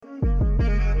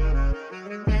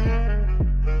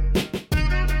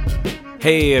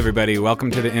Hey everybody,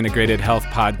 welcome to the Integrated Health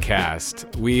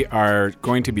Podcast. We are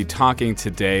going to be talking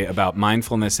today about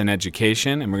mindfulness in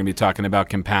education, and we're going to be talking about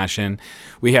compassion.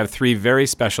 We have three very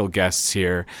special guests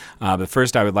here. But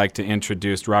first I would like to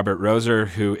introduce Robert Roser,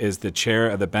 who is the chair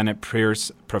of the Bennett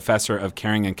Pierce Professor of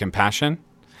Caring and Compassion.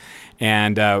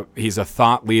 And he's a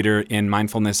thought leader in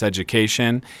mindfulness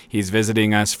education. He's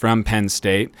visiting us from Penn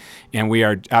State, and we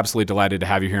are absolutely delighted to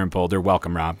have you here in Boulder.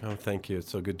 Welcome, Rob. Oh, thank you. It's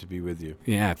so good to be with you.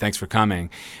 Yeah, thanks for coming.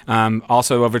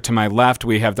 Also over to my left,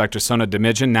 we have Dr. Sona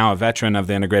Demijan, now a veteran of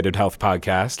the Integrated Health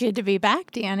Podcast. Good to be back,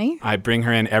 Danny. I bring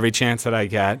her in every chance that I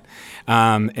get.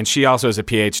 And she also has a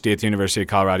PhD at the University of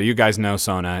Colorado. You guys know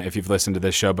Sona if you've listened to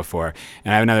this show before.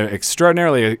 And I have another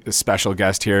extraordinarily special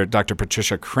guest here, Dr.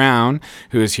 Patricia Crown,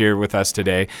 who is here with us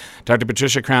today. Dr.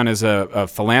 Patricia Crown is a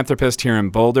philanthropist here in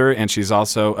Boulder, and she's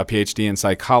also a PhD in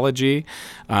psychology.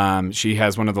 She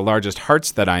has one of the largest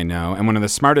hearts that I know and one of the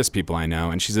smartest people I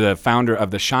know, and she's the founder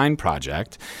of the Shine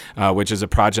Project, which is a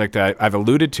project that I've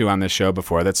alluded to on this show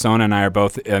before that Sona and I are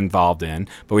both involved in,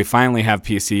 but we finally have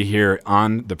PC here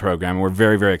on the program. We're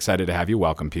very, very excited to have you.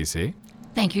 Welcome, PC.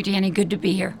 Thank you, Danny. Good to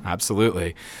be here.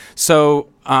 Absolutely. So,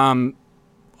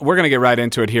 we're going to get right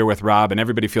into it here with Rob, and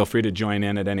everybody feel free to join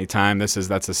in at any time. That's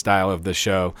the style of the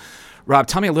show. Rob,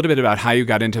 tell me a little bit about how you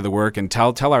got into the work, and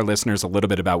tell our listeners a little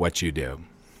bit about what you do.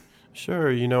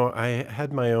 Sure. You know, I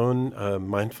had my own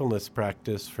mindfulness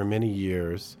practice for many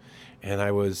years, and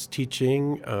I was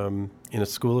teaching in a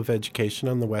school of education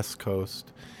on the West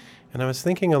Coast, and I was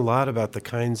thinking a lot about the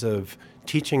kinds of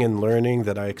teaching and learning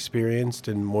that I experienced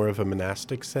in more of a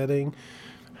monastic setting,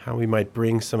 how we might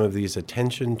bring some of these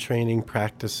attention training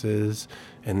practices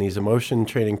and these emotion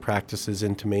training practices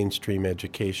into mainstream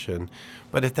education.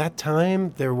 But at that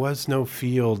time, there was no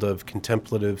field of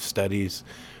contemplative studies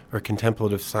or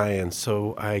contemplative science,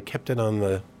 so I kept it on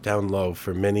the down low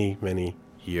for many, many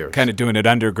years. Kind of doing it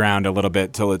underground a little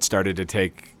bit till it started to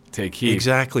take heat.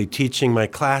 Exactly, teaching my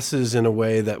classes in a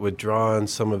way that would draw on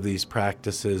some of these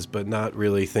practices, but not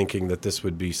really thinking that this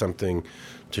would be something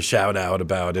to shout out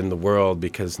about in the world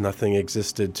because nothing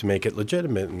existed to make it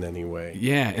legitimate in any way.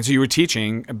 Yeah, and so you were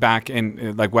teaching back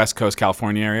in like West Coast,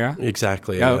 California area?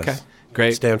 Exactly, Oh, yes. okay.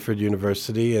 Great. Stanford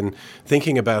University, and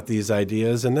thinking about these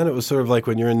ideas. And then it was sort of like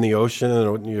when you're in the ocean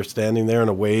and you're standing there and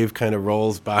a wave kind of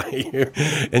rolls by you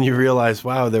and you realize,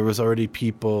 wow, there was already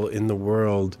people in the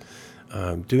world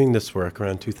doing this work.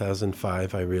 Around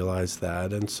 2005, I realized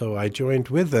that. And so I joined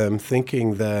with them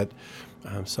thinking that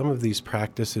some of these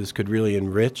practices could really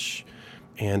enrich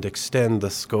and extend the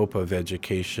scope of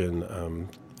education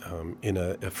in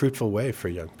a fruitful way for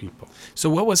young people. So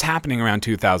what was happening around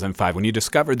 2005 when you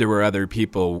discovered there were other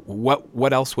people?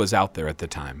 What else was out there at the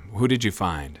time? Who did you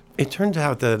find? It turned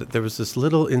out that there was this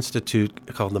little institute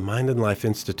called the Mind and Life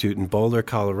Institute in Boulder,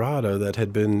 Colorado, that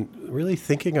had been really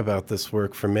thinking about this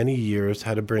work for many years,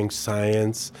 how to bring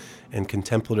science and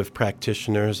contemplative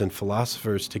practitioners and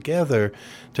philosophers together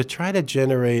to try to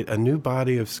generate a new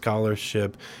body of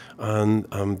scholarship on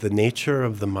the nature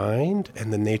of the mind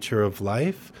and the nature of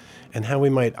life, and how we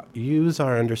might use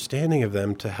our understanding of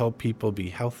them to help people be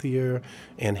healthier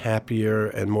and happier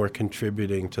and more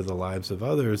contributing to the lives of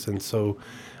others. And so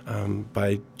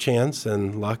by chance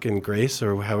and luck and grace,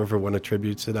 or however one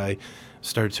attributes it, I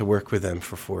started to work with them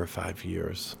for 4 or 5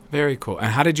 years. Very cool. And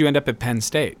how did you end up at Penn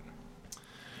State?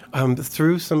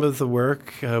 Through some of the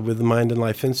work with the Mind and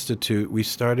Life Institute, we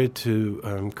started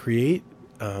to create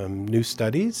new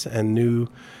studies and new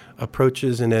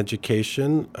approaches in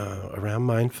education around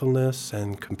mindfulness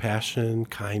and compassion,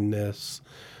 kindness,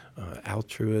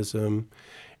 altruism.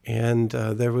 And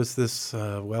there was this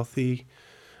wealthy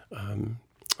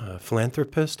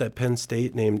philanthropist at Penn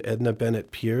State named Edna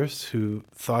Bennett Pierce, who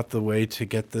thought the way to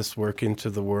get this work into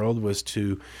the world was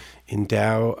to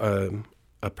endow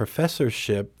a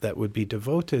professorship that would be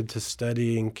devoted to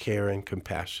studying care and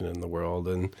compassion in the world.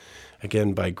 And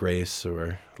again, by grace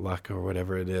or luck or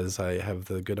whatever it is, I have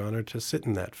the good honor to sit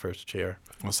in that first chair.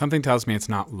 Well, something tells me it's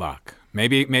not luck.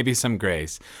 Maybe some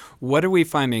grace. What are we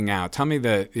finding out? Tell me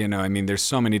there's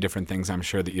so many different things I'm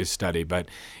sure that you study, but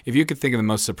if you could think of the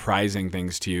most surprising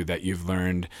things to you that you've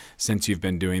learned since you've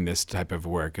been doing this type of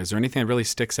work, is there anything that really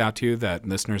sticks out to you that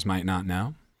listeners might not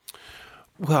know?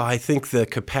 Well, I think the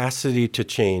capacity to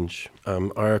change,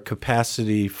 our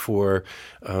capacity for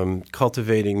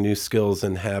cultivating new skills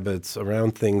and habits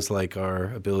around things like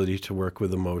our ability to work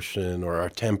with emotion or our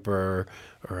temper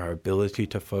or our ability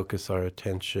to focus our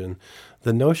attention,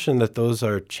 the notion that those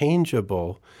are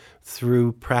changeable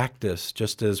through practice,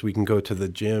 just as we can go to the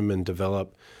gym and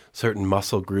develop certain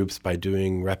muscle groups by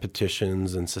doing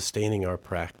repetitions and sustaining our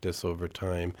practice over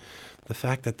time. The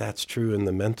fact that that's true in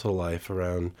the mental life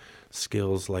around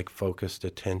skills like focused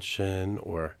attention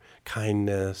or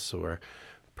kindness or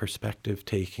perspective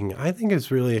taking, I think is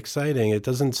really exciting. It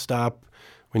doesn't stop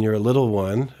when you're a little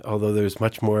one, although there's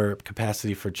much more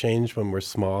capacity for change when we're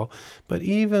small. But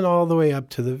even all the way up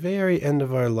to the very end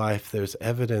of our life, there's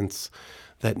evidence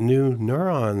that new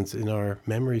neurons in our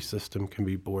memory system can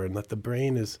be born, that the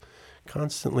brain is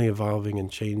constantly evolving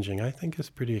and changing, I think is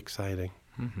pretty exciting.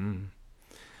 Mm-hmm.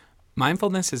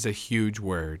 Mindfulness is a huge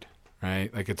word,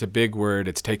 right? Like it's a big word.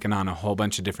 It's taken on a whole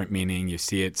bunch of different meaning. You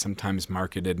see it sometimes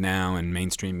marketed now in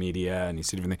mainstream media, and you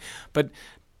see different things. But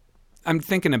I'm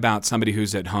thinking about somebody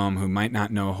who's at home who might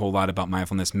not know a whole lot about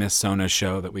mindfulness. Miss Sona's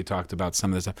show that we talked about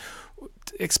some of this stuff.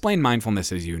 Explain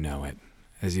mindfulness as you know it,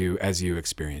 as you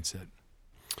experience it.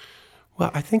 Well,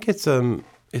 I think it's a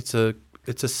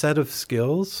set of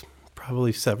skills,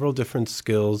 probably several different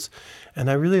skills, and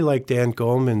I really like Dan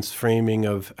Goleman's framing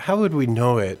of how would we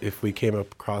know it if we came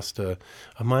across a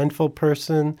mindful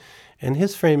person, and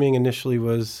his framing initially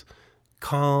was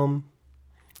calm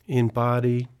in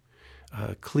body,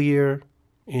 clear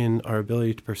in our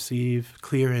ability to perceive,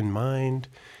 clear in mind,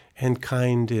 and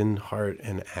kind in heart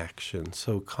and action.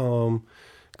 So calm,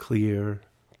 clear,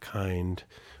 kind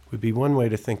would be one way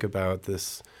to think about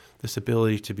this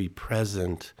ability to be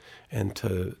present and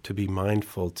to be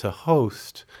mindful, to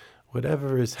host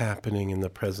whatever is happening in the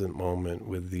present moment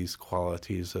with these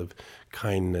qualities of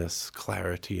kindness,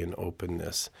 clarity, and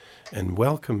openness, and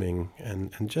welcoming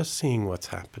and just seeing what's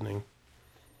happening.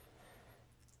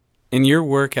 In your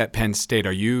work at Penn State,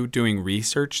 are you doing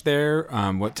research there?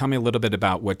 Tell me a little bit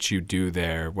about what you do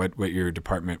there, what your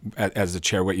department, as the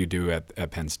chair, what you do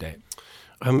at Penn State.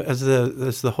 As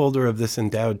the holder of this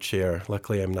endowed chair,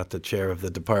 luckily I'm not the chair of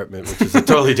the department, which is a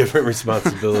totally different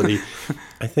responsibility.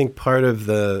 I think part of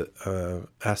the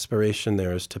aspiration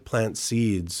there is to plant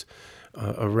seeds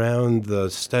around the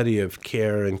study of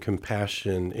care and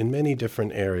compassion in many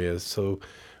different areas. So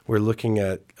we're looking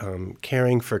at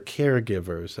caring for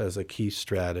caregivers as a key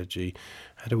strategy.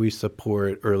 How do we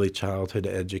support early childhood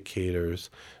educators,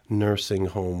 nursing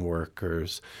home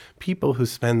workers, people who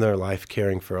spend their life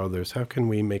caring for others? How can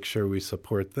we make sure we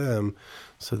support them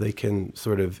so they can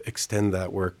sort of extend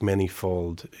that work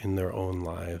manyfold in their own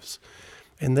lives?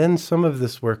 And then some of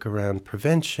this work around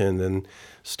prevention and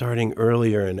starting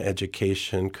earlier in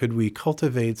education. Could we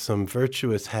cultivate some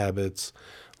virtuous habits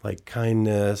like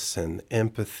kindness and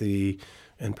empathy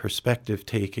and perspective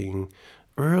taking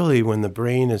early when the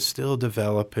brain is still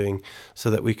developing so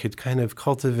that we could kind of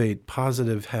cultivate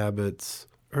positive habits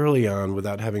early on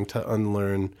without having to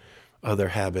unlearn other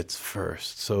habits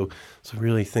first. So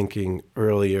really thinking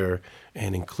earlier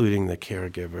and including the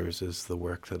caregivers is the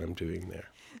work that I'm doing there.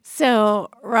 So,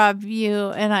 Rob, you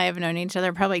and I have known each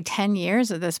other probably 10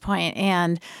 years at this point,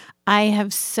 and I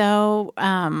have so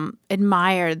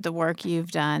admired the work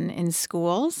you've done in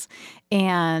schools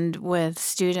and with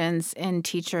students and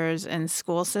teachers and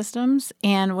school systems.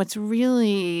 And what's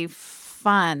really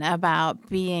fun about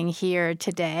being here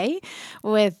today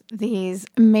with these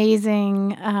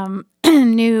amazing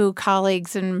new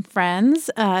colleagues and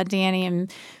friends, Danny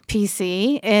and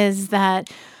PC, is that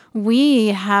we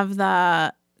have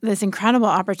this incredible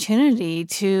opportunity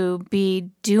to be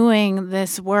doing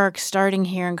this work starting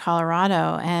here in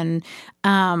Colorado, and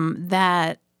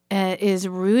that is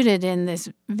rooted in this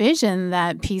vision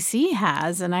that PC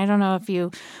has. And I don't know if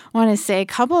you want to say a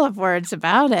couple of words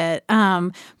about it,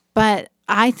 but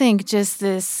I think just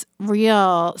this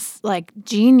real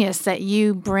genius that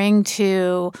you bring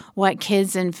to what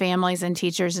kids and families and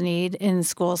teachers need in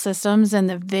school systems, and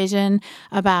the vision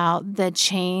about the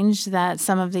change that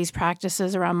some of these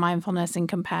practices around mindfulness and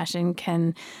compassion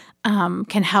can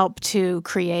help to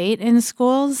create in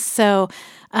schools. So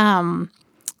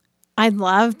I'd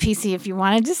love, PC, if you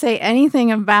wanted to say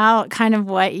anything about kind of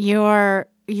what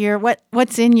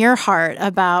what's in your heart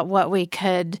about what we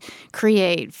could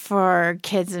create for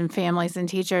kids and families and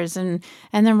teachers, and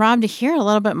then Rob, to hear a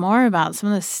little bit more about some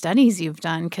of the studies you've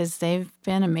done, because they've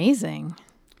been amazing.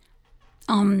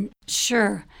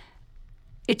 Sure.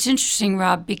 It's interesting,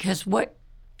 Rob, because what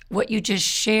you just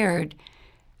shared,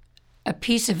 a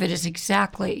piece of it is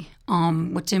exactly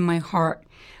what's in my heart,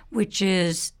 which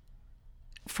is,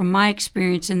 from my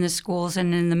experience in the schools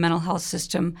and in the mental health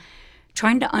system,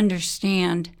 trying to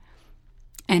understand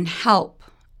and help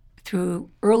through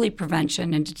early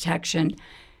prevention and detection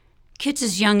kids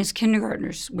as young as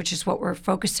kindergartners, which is what we're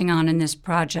focusing on in this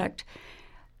project,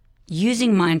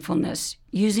 using mindfulness,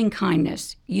 using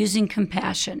kindness, using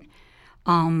compassion,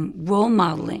 role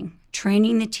modeling,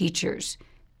 training the teachers,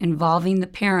 involving the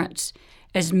parents,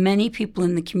 as many people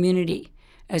in the community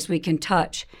as we can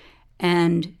touch,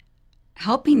 and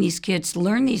helping these kids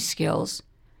learn these skills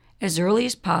as early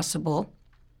as possible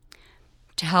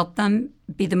to help them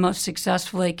be the most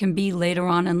successful they can be later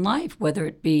on in life, whether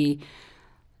it be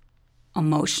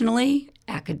emotionally,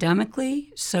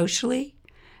 academically, socially.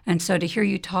 And so to hear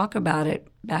you talk about it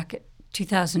back at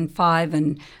 2005,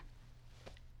 and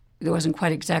there wasn't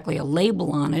quite exactly a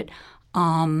label on it,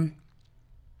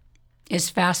 is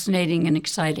fascinating and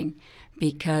exciting,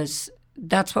 because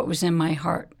that's what was in my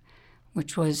heart,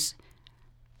 which was,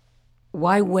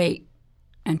 why wait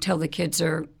until the kids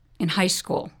are in high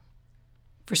school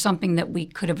for something that we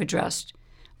could have addressed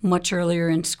much earlier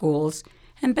in schools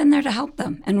and been there to help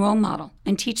them and role model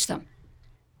and teach them?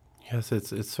 Yes,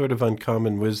 it's sort of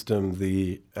uncommon wisdom,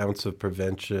 the ounce of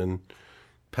prevention,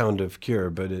 pound of cure,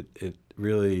 but it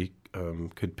really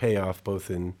could pay off both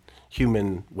in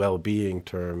human well-being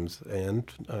terms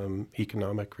and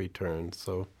economic returns.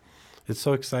 So it's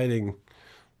so exciting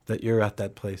that you're at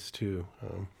that place too,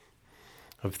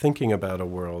 of thinking about a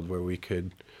world where we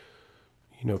could,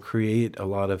 create a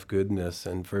lot of goodness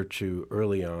and virtue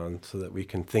early on, so that we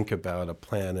can think about a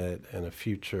planet and a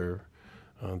future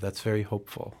that's very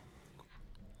hopeful.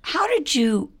 How did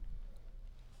you,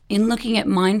 in looking at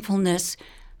mindfulness,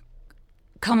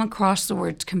 come across the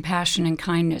words compassion and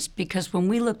kindness? Because when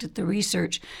we looked at the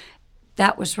research,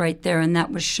 that was right there, and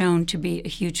that was shown to be a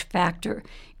huge factor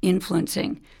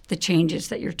influencing the changes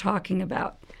that you're talking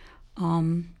about.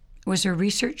 Was there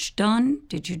research done?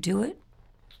 Did you do it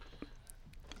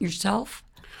yourself?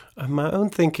 My own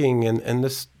thinking, and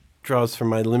this draws from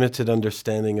my limited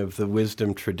understanding of the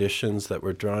wisdom traditions that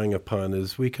we're drawing upon,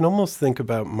 is we can almost think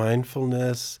about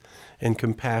mindfulness and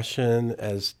compassion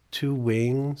as two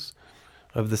wings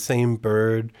of the same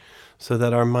bird, so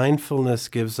that our mindfulness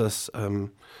gives us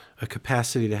a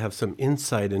capacity to have some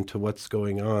insight into what's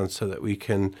going on, so that we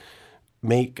can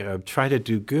try to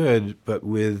do good, but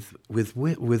with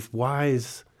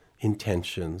wise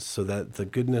intentions, so that the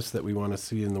goodness that we want to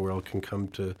see in the world can come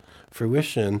to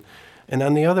fruition. And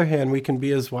on the other hand, we can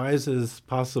be as wise as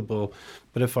possible,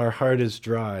 but if our heart is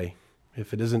dry,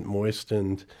 if it isn't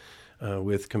moistened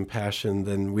with compassion,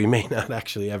 then we may not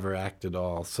actually ever act at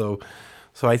all. So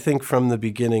I think from the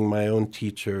beginning, my own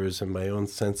teachers and my own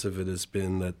sense of it has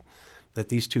been that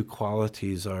these two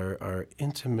qualities are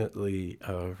intimately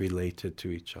related to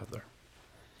each other.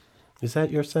 Is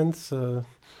that your sense?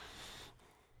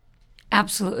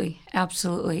 Absolutely.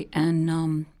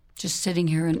 And just sitting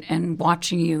here and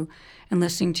watching you and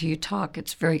listening to you talk,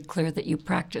 it's very clear that you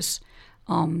practice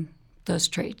those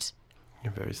traits.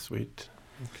 You're very sweet.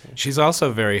 Okay. She's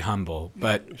also very humble,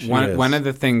 but one of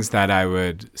the things that I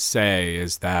would say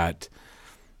is that,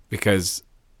 because,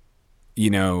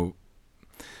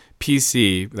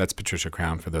 PC, that's Patricia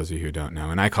Crown for those of you who don't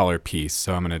know, and I call her Peace,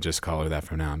 so I'm going to just call her that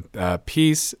from now on.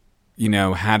 Peace,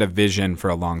 had a vision for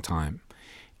a long time,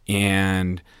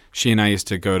 and she and I used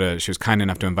to she was kind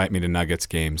enough to invite me to Nuggets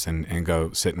games and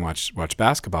go sit and watch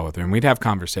basketball with her, and we'd have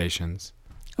conversations.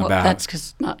 Well, that's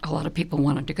because not a lot of people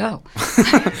wanted to go.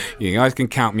 You guys can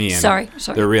count me in. Sorry.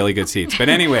 They're really good seats. But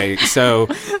anyway, so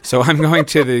I'm going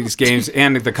to these games,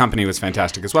 and the company was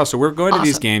fantastic as well. So we're going to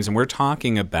these games, and we're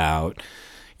talking about,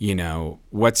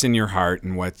 what's in your heart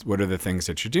and what are the things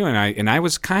that you're doing. And I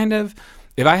was kind of,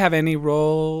 if I have any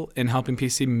role in helping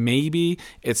PC, maybe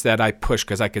it's that I push,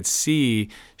 because I could see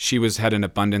she had an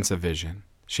abundance of vision.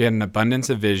 She had an abundance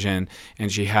of vision, and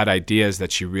she had ideas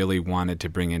that she really wanted to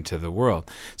bring into the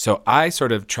world. So I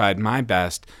sort of tried my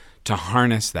best to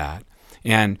harness that.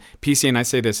 And PC, and I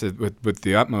say this with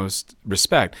the utmost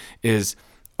respect, is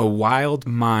a wild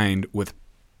mind with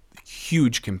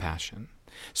huge compassion.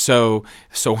 So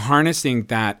harnessing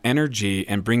that energy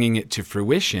and bringing it to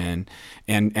fruition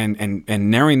and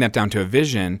narrowing that down to a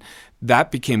vision,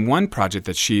 that became one project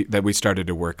that we started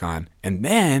to work on. And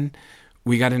then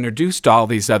we got introduced to all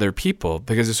these other people,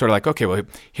 because it's sort of like, okay, well,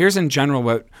 here's in general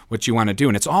what you want to do.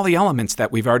 And it's all the elements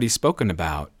that we've already spoken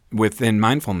about within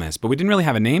mindfulness, but we didn't really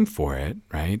have a name for it,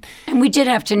 right? And we did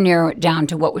have to narrow it down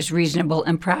to what was reasonable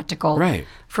and practical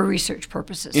for research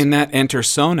purposes. In that enter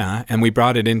Sona, and we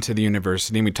brought it into the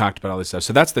university, and we talked about all this stuff.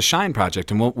 So that's the Shine Project,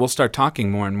 and we'll start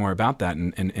talking more and more about that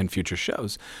in future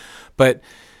shows. But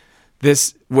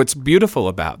what's beautiful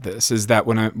about this is that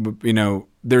when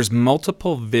there's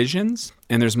multiple visions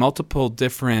and there's multiple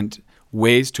different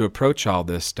ways to approach all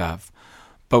this stuff.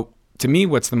 But to me,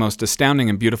 what's the most astounding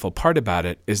and beautiful part about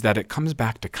it is that it comes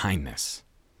back to kindness.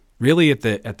 Really, at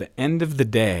the end of the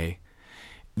day,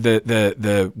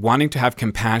 the wanting to have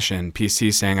compassion,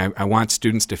 PC saying, I want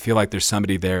students to feel like there's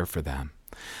somebody there for them.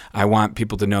 I want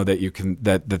people to know that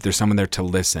that there's someone there to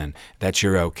listen, that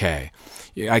you're okay.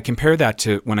 I compare that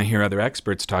to when I hear other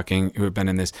experts talking who have been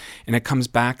in this, and it comes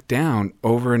back down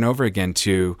over and over again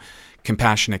to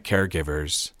compassionate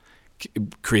caregivers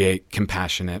create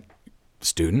compassionate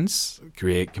students,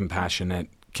 create compassionate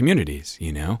communities,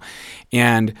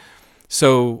 And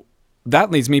so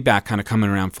that leads me back, kind of coming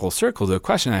around full circle to a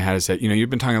question I had is that, you've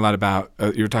been talking a lot about,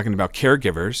 you were talking about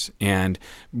caregivers and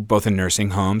both in nursing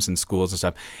homes and schools and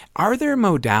stuff. Are there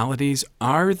modalities?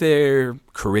 Are there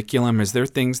curriculum? Is there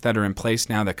things that are in place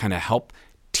now that kind of help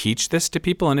teach this to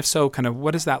people? And if so, kind of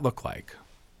what does that look like?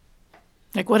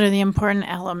 Like, what are the important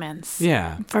elements?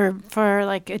 Yeah. For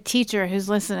like a teacher who's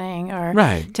listening or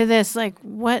right. to this, like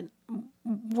what's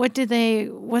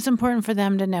important for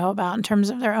them to know about in terms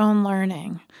of their own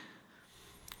learning?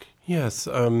 Yes.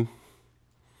 I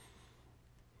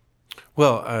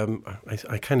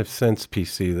kind of sense,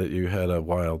 PC, that you had a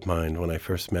wild mind when I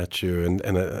first met you, and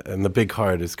the big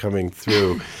heart is coming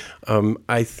through.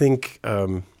 I think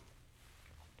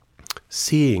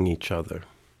seeing each other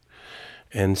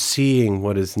and seeing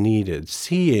what is needed.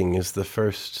 Seeing is the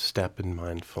first step in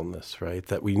mindfulness, right?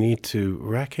 That we need to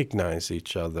recognize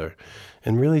each other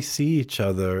and really see each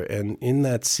other, and in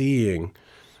that seeing,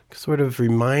 sort of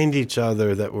remind each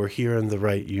other that we're here in the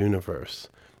right universe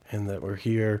and that we're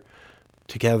here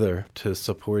together to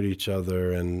support each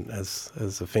other, and as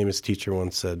a famous teacher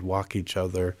once said, walk each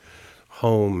other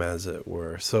home, as it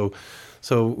were. So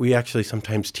we actually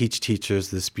sometimes teach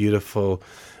teachers this beautiful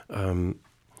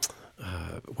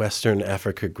Western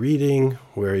Africa greeting,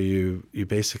 where you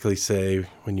basically say,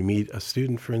 when you meet a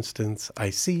student, for instance,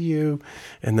 I see you,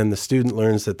 and then the student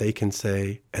learns that they can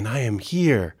say, and I am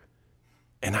here,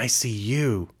 and I see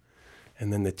you,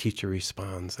 and then the teacher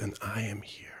responds, and I am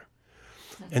here.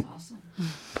 That's awesome.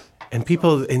 And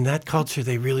people in that culture,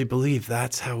 they really believe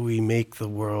that's how we make the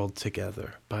world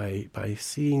together, by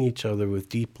seeing each other with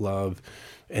deep love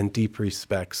and deep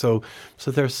respect. So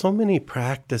there are so many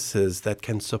practices that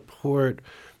can support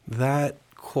that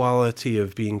quality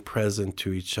of being present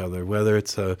to each other, whether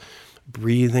it's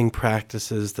breathing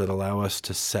practices that allow us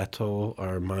to settle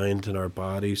our mind and our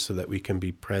body so that we can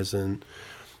be present.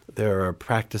 There are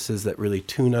practices that really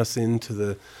tune us into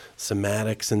the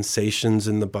somatic sensations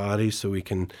in the body so we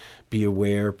can be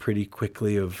aware pretty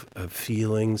quickly of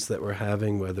feelings that we're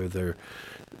having, whether they're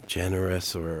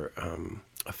generous or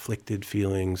afflicted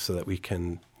feelings, so that we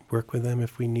can work with them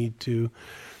if we need to.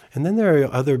 And then there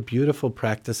are other beautiful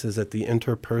practices at the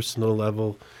interpersonal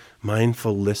level,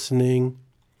 mindful listening,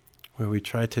 where we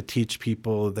try to teach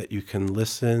people that you can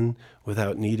listen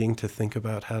without needing to think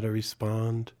about how to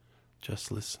respond,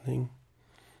 just listening,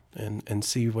 and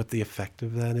see what the effect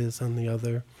of that is on the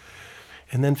other.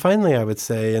 And then finally, I would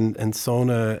say, and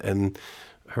Sona and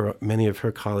many of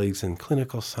her colleagues in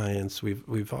clinical science,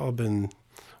 we've all been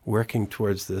working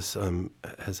towards this,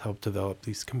 has helped develop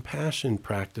these compassion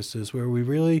practices where we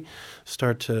really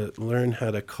start to learn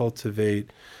how to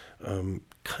cultivate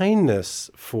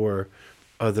kindness for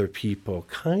other people,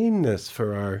 kindness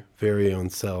for our very own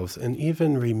selves, and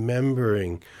even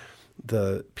remembering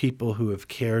the people who have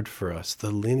cared for us,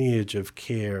 the lineage of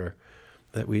care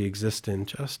that we exist in.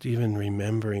 Just even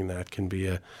remembering that can be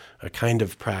a kind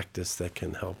of practice that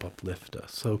can help uplift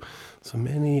us. So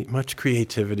much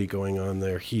creativity going on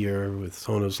there here with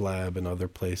Sona's lab and other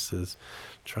places,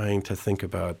 trying to think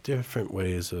about different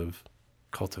ways of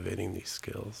cultivating these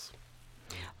skills.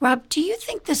 Rob, do you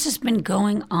think this has been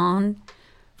going on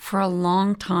for a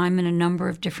long time in a number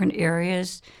of different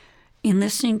areas? In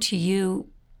listening to you,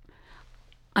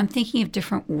 I'm thinking of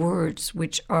different words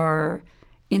which are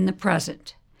in the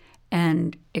present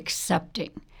and accepting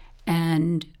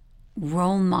and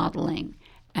role modeling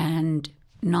and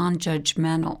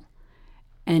non-judgmental.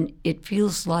 And it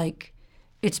feels like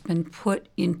it's been put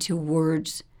into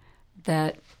words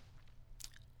that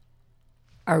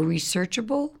are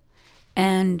researchable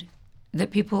and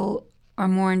that people are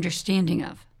more understanding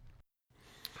of.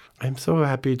 I'm so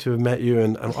happy to have met you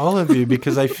and all of you,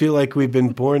 because I feel like we've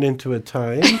been born into a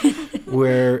time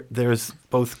where there's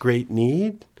both great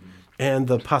need and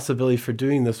the possibility for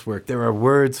doing this work. There are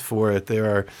words for it.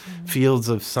 There are fields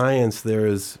of science. There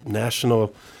is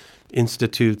national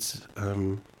institutes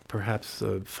perhaps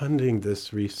funding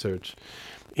this research.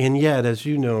 And yet, as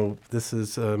you know, this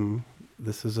is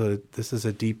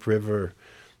a deep river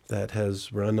that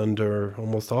has run under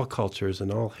almost all cultures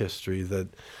and all history, that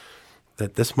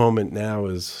this moment now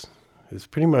is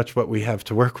pretty much what we have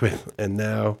to work with, and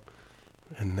now.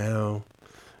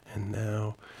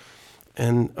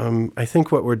 And I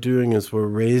think what we're doing is we're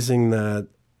raising that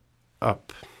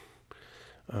up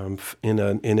in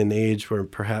an age where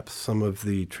perhaps some of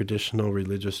the traditional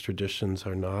religious traditions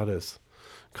are not as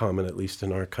common, at least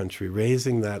in our country,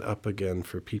 raising that up again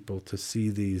for people to see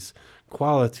these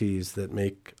qualities that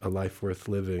make a life worth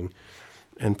living,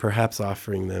 and perhaps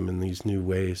offering them in these new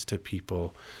ways to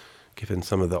people, given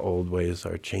some of the old ways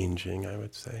are changing, I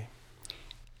would say.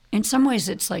 In some ways,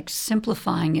 it's like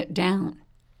simplifying it down.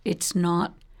 It's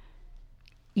not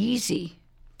easy,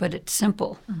 but it's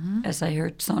simple, as I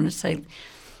heard Sona say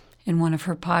in one of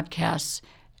her podcasts.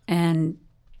 And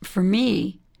for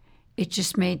me, it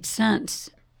just made sense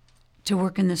to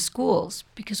work in the schools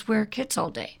because we're kids all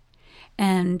day.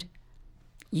 And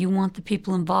you want the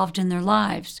people involved in their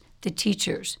lives, the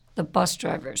teachers, the bus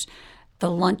drivers, the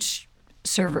lunch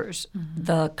servers,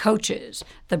 the coaches,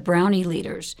 the brownie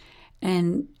leaders.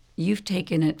 And you've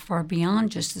taken it far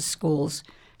beyond just the schools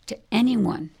to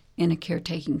anyone in a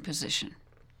caretaking position.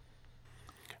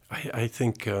 I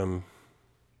think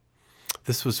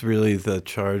this was really the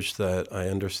charge that I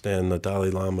understand the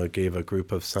Dalai Lama gave a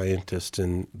group of scientists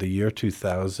in the year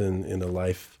 2000 in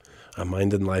a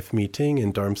Mind and Life meeting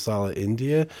in Dharamsala,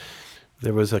 India.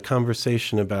 There was a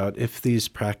conversation about if these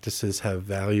practices have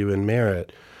value and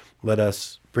merit, let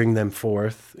us bring them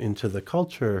forth into the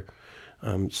culture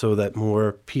so that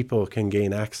more people can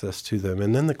gain access to them.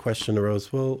 And then the question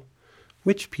arose, well,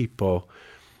 which people?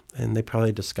 And they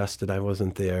probably discussed it. I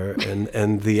wasn't there.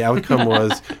 And the outcome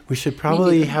was we should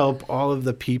probably help all of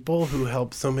the people who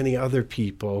help so many other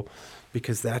people,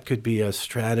 because that could be a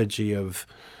strategy of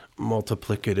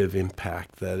multiplicative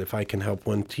impact, that if I can help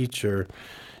one teacher,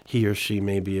 he or she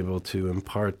may be able to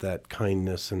impart that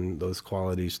kindness and those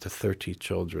qualities to 30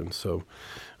 children. So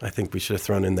I think we should have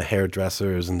thrown in the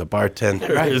hairdressers and the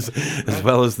bartenders as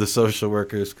well as the social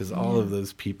workers, because all of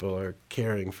those people are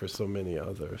caring for so many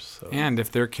others. So. And if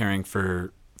they're caring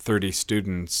for 30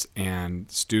 students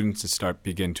and students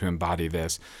begin to embody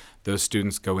this, those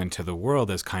students go into the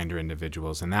world as kinder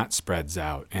individuals, and that spreads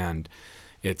out. And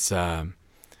it's...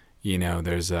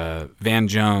 there's Van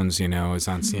Jones, is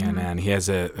on CNN. He has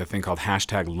a thing called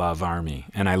 #LoveArmy.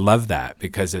 And I love that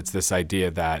because it's this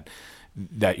idea that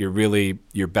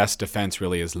your best defense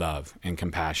really is love and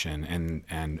compassion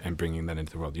and bringing that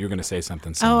into the world. You're going to say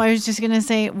something, Sonia. Oh, I was just going to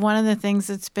say one of the things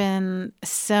that's been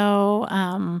so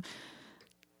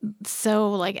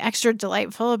extra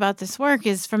delightful about this work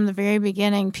is from the very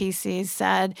beginning, PC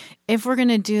said, if we're going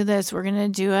to do this, we're going to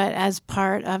do it as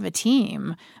part of a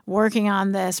team working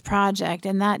on this project.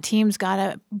 And that team's got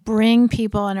to bring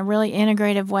people in a really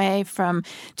integrative way from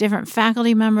different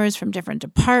faculty members, from different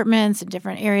departments and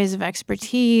different areas of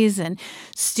expertise. And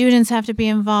students have to be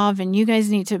involved. And you guys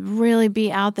need to really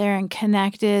be out there and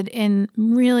connected in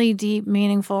really deep,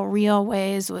 meaningful, real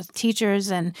ways with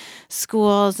teachers and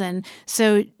schools. And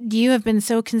so you have been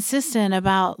so consistent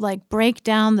about break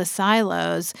down the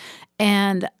silos.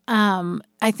 And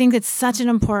I think it's such an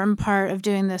important part of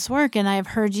doing this work. And I've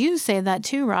heard you say that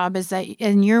too, Rob, is that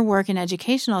in your work in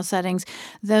educational settings,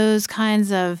 those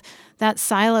kinds of that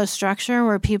silo structure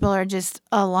where people are just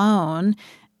alone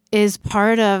is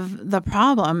part of the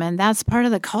problem. And that's part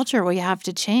of the culture we have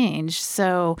to change.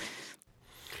 So...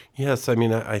 Yes, I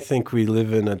mean, I think we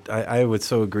live in I would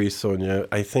so agree, Sonia.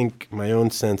 I think my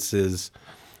own sense is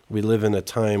we live in a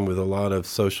time with a lot of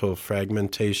social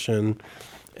fragmentation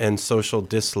and social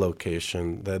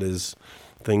dislocation. That is,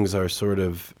 things are sort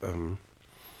of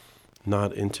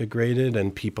not integrated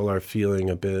and people are feeling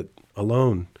a bit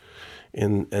alone.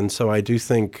 And so I do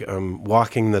think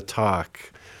walking the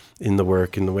talk in the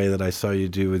work, in the way that I saw you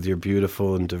do with your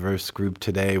beautiful and diverse group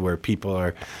today, where people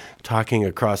are talking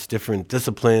across different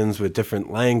disciplines with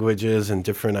different languages and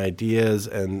different ideas,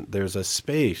 and there's a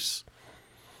space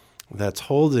that's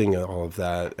holding all of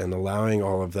that and allowing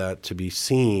all of that to be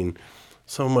seen.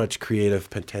 So much creative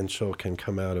potential can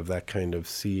come out of that kind of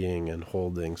seeing and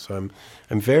holding. So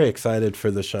I'm very excited for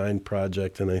the Shine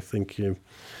project, and I think you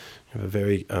have a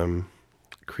very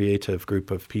creative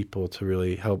group of people to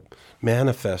really help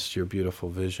manifest your beautiful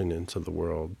vision into the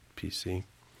world, PC.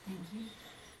 Mm-hmm.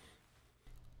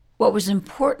 What was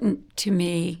important to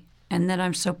me and that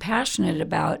I'm so passionate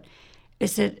about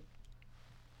is that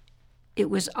it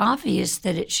was obvious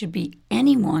that it should be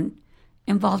anyone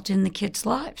involved in the kids'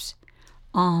 lives.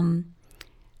 And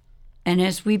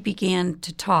as we began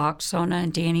to talk, Sona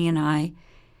and Danny and I,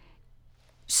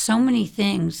 so many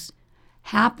things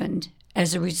happened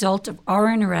as a result of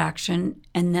our interaction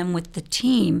and then with the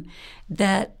team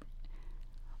that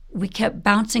we kept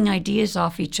bouncing ideas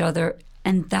off each other,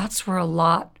 and that's where a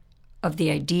lot of the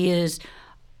ideas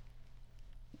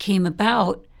came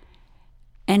about.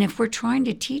 And if we're trying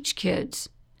to teach kids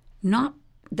not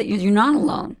that you're not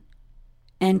alone,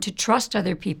 and to trust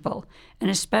other people. And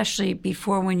especially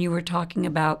before, when you were talking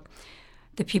about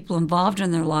the people involved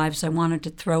in their lives, I wanted to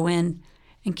throw in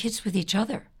and kids with each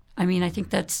other. I mean, I think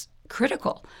that's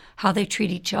critical, how they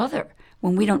treat each other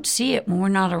when we don't see it, when we're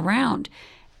not around.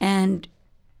 And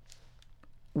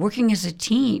working as a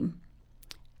team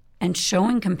and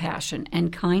showing compassion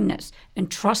and kindness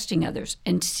and trusting others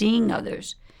and seeing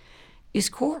others is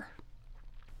core.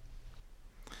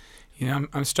 You know,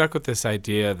 I'm struck with this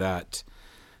idea that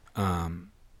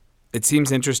it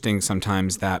seems interesting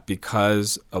sometimes that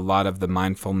because a lot of the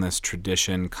mindfulness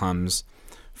tradition comes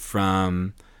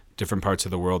from different parts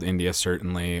of the world, India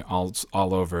certainly, all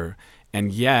over,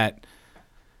 and yet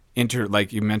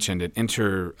like you mentioned, it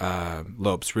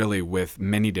interlopes really with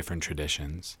many different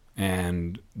traditions.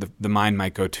 And the mind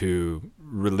might go to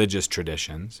religious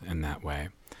traditions in that way.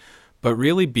 But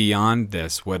really beyond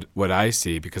this, what I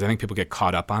see, because I think people get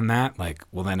caught up on that, like,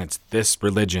 well, then it's this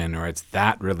religion or it's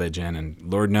that religion, and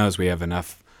Lord knows we have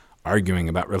enough arguing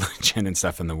about religion and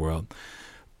stuff in the world.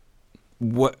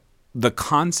 What the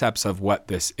concepts of what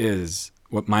this is,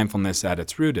 what mindfulness at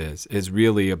its root is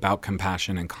really about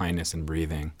compassion and kindness and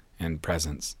breathing and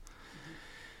presence.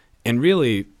 And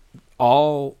really,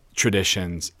 all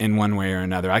traditions in one way or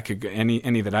another,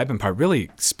 any that I've been part,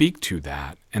 really speak to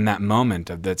that and that moment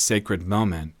of that sacred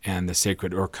moment and the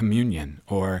sacred, or communion,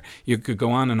 or you could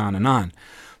go on and on and on.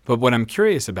 But what I'm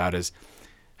curious about is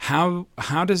how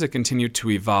does it continue to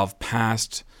evolve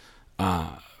past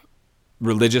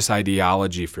religious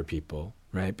ideology for people,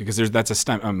 right? Because that's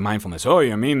a mindfulness. Oh,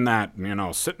 you mean that,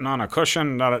 sitting on a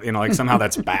cushion, like somehow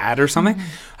that's bad or something?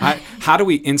 How do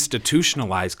we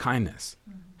institutionalize kindness?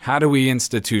 How do we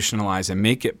institutionalize and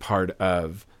make it part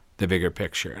of the bigger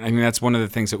picture? I mean, that's one of the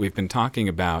things that we've been talking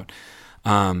about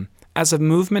as a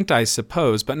movement, I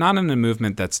suppose, but not in a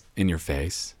movement that's in your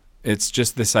face. It's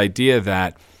just this idea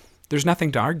that there's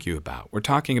nothing to argue about. We're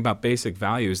talking about basic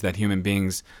values that human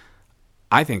beings,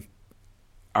 I think,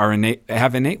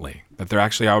 have innately, that they're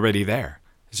actually already there.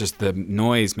 It's just the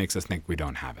noise makes us think we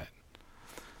don't have it.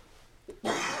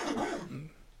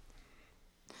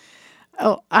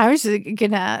 Oh, I was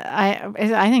gonna.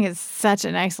 I think it's such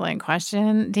an excellent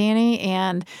question, Danny,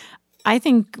 and I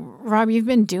think, Rob, you've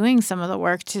been doing some of the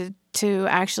work to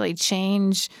actually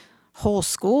change whole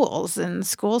schools and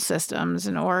school systems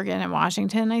in Oregon and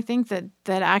Washington. I think that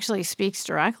actually speaks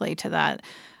directly to that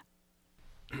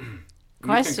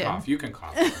question. You can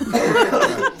cough.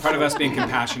 Part of us being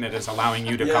compassionate is allowing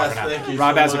you to cough it out. Thank you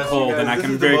Rob so has much, a cold, and I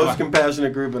can very the most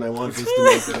compassionate group, and I want this to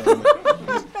make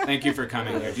it. Thank you for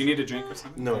coming here. Do you need a drink or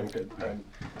something? No, I'm good.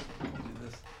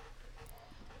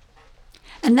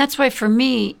 And that's why, for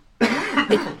me,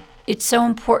 it's so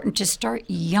important to start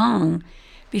young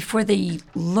before they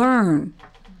learn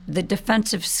the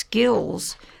defensive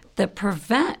skills that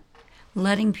prevent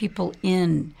letting people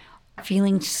in,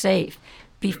 feeling safe,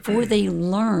 before they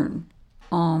learn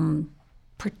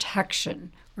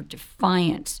protection or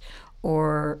defiance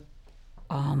or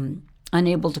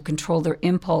unable to control their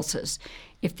impulses.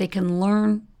 If they can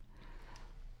learn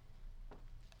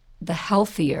the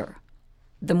healthier,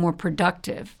 the more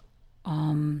productive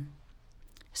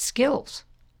skills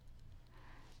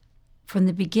from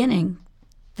the beginning,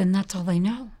 then that's all they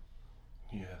know.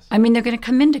 Yes. I mean, they're going to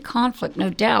come into conflict,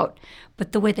 no doubt,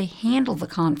 but the way they handle the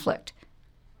conflict,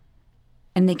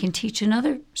 and they can teach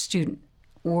another student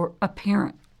or a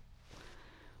parent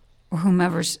or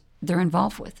whomever they're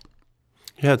involved with.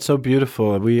 Yeah, it's so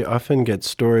beautiful. We often get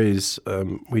stories.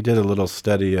 We did a little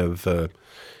study of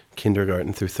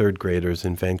kindergarten through third graders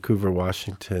in Vancouver,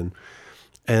 Washington.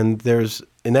 And there's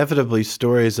inevitably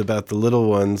stories about the little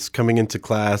ones coming into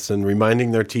class and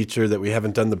reminding their teacher that we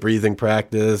haven't done the breathing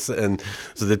practice, and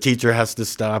so the teacher has to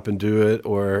stop and do it,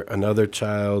 or another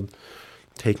child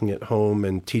taking it home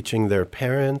and teaching their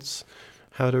parents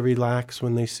how to relax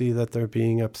when they see that they're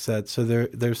being upset. So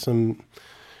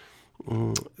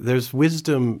there's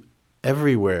wisdom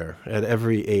everywhere at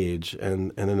every age,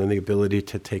 and an ability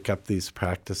to take up these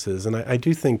practices. And I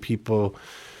do think people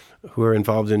who are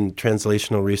involved in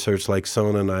translational research like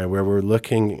Sona and I, where we're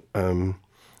looking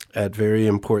at very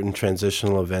important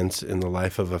transitional events in the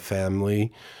life of a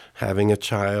family, having a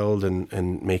child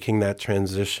and making that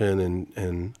transition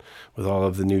and with all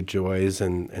of the new joys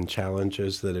and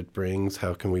challenges that it brings,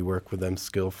 how can we work with them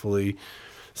skillfully?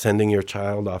 Sending your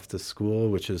child off to school,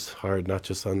 which is hard not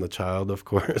just on the child, of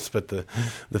course, but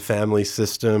the family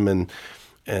system,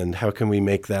 and how can we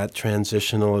make that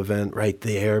transitional event right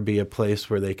there be a place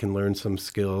where they can learn some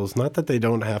skills? Not that they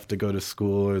don't have to go to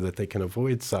school or that they can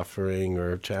avoid suffering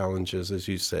or challenges, as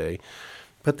you say,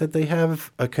 but that they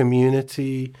have a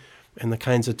community and the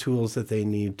kinds of tools that they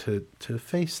need to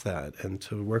face that and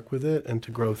to work with it and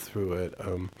to grow through it.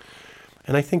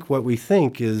 And I think what we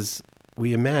think is,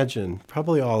 we imagine,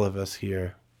 probably all of us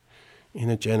here, in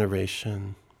a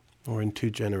generation or in 2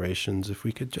 generations, if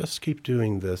we could just keep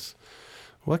doing this,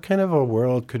 what kind of a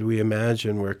world could we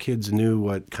imagine where kids knew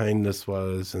what kindness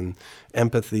was and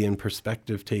empathy and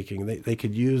perspective taking? They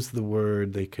could use the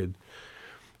word, they could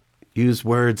use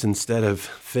words instead of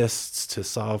fists to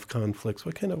solve conflicts.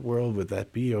 What kind of world would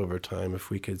that be over time if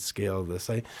we could scale this?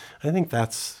 I think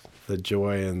that's the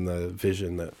joy and the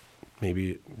vision that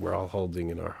maybe we're all holding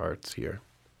in our hearts here.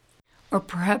 Or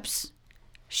perhaps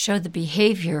show the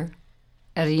behavior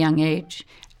at a young age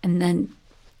and then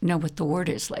know what the word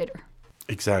is later.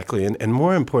 Exactly. And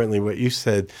more importantly, what you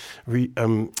said,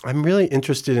 I'm really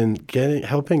interested in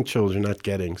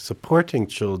supporting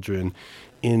children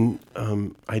in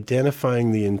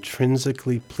identifying the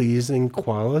intrinsically pleasing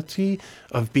quality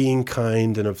of being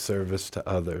kind and of service to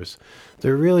others.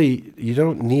 You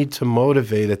don't need to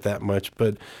motivate it that much,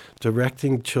 but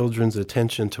directing children's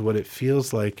attention to what it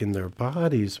feels like in their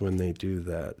bodies when they do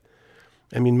that.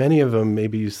 I mean, many of them,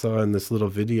 maybe you saw in this little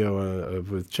video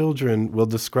with children, will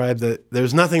describe that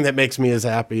there's nothing that makes me as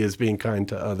happy as being kind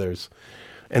to others.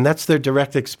 And that's their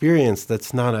direct experience.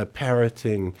 That's not a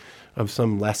parroting of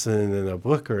some lesson in a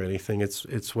book or anything.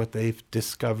 It's what they've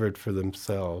discovered for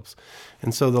themselves.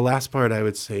 And so the last part I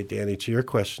would say, Danny, to your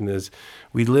question is,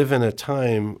 we live in a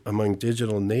time among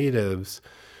digital natives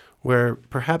where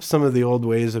perhaps some of the old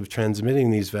ways of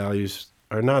transmitting these values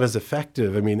are not as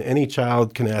effective. I mean, any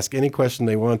child can ask any question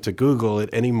they want to Google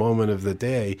at any moment of the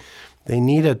day. They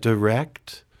need a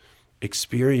direct,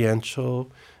 experiential,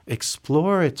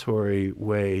 exploratory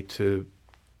way to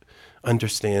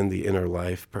understand the inner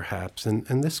life, perhaps.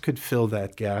 And this could fill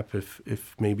that gap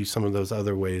if maybe some of those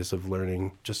other ways of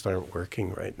learning just aren't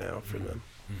working right now for them.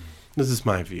 Mm-hmm. This is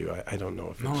my view. I don't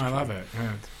know if it's true. I love it.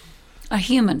 Yeah. A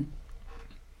human.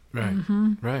 Right,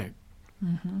 right.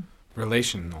 Mm-hmm.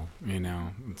 Relational,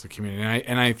 it's a community.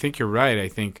 And I think you're right. I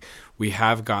think we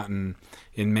have gotten,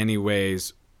 in many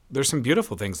ways, there's some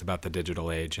beautiful things about the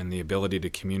digital age and the ability to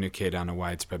communicate on a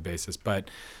widespread basis. But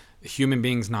human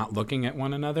beings not looking at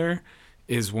one another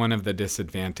is one of the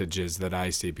disadvantages that I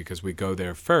see, because we go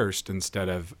there first instead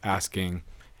of asking,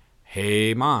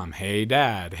 hey, mom, hey,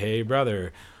 dad, hey,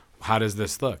 brother, how does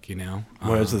this look,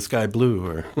 Why is the sky blue?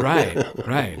 Or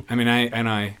Right. I mean,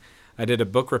 I did a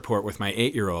book report with my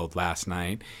 8-year-old last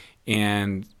night,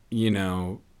 and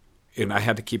I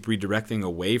had to keep redirecting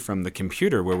away from the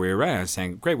computer where we were at. I was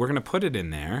saying, great, we're going to put it in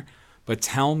there, but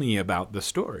tell me about the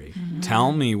story. Mm-hmm.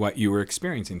 Tell me what you were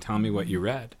experiencing. Tell me what you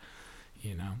read.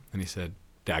 And he said,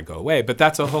 Dad, go away. But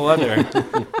that's a whole other...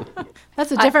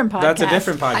 That's a different podcast. That's a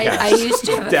different podcast. I used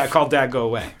to have called Dad, Go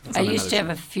Away. I used to have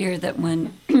a fear that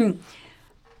when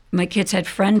my kids had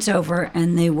friends over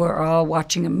and they were all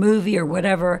watching a movie or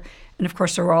whatever, and of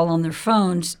course they were all on their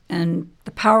phones, and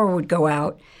the power would go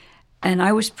out, and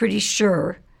I was pretty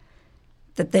sure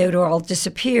that they would all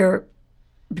disappear,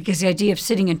 because the idea of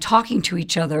sitting and talking to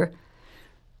each other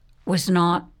was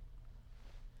not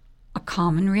a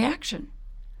common reaction.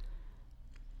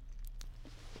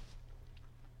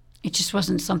 It just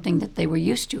wasn't something that they were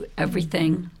used to.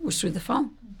 Everything was through the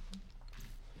phone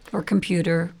or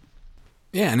computer.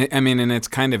 Yeah, and it's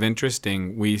kind of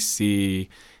interesting. We see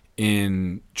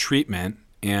in treatment,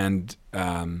 and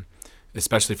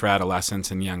especially for adolescents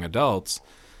and young adults,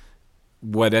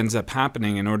 what ends up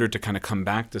happening in order to kind of come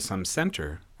back to some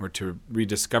center or to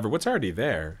rediscover what's already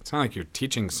there. It's not like you're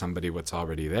teaching somebody what's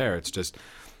already there. It's just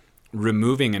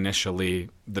removing initially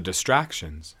the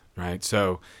distractions, right?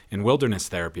 So in wilderness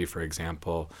therapy, for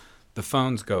example, the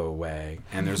phones go away,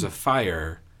 and there's a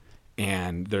fire,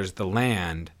 and there's the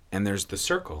land, and there's the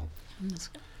circle.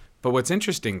 But what's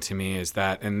interesting to me is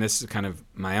that, and this is kind of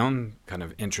my own kind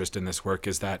of interest in this work,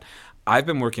 is that I've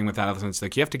been working with adolescents,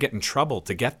 like, you have to get in trouble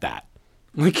to get that.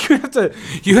 Like, you have to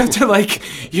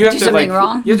do something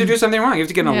wrong. You have to do something wrong. You have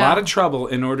to get in a lot of trouble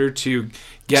in order to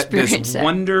get this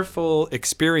wonderful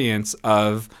experience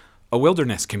of a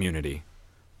wilderness community,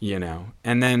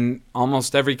 And then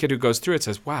almost every kid who goes through it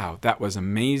says, wow, that was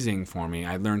amazing for me.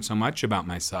 I learned so much about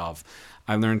myself.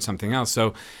 I learned something else.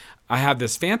 So I have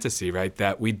this fantasy, right,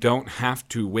 that we don't have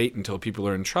to wait until people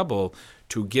are in trouble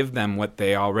to give them what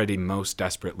they already most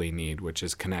desperately need, which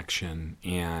is connection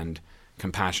and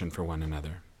compassion for one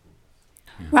another.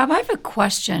 Yeah. Rob, I have a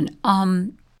question.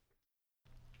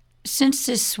 Since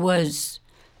this was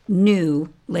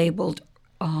new, labeled,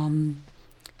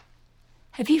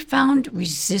 have you found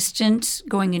resistance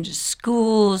going into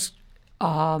schools?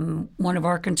 One of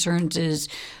our concerns is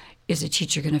is a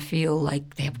teacher going to feel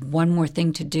like they have one more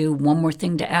thing to do, one more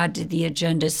thing to add to the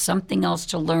agenda, something else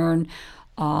to learn?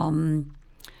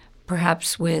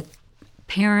 Perhaps with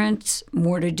parents,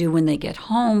 more to do when they get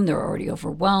home, they're already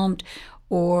overwhelmed,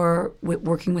 or with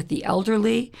working with the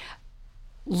elderly,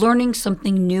 learning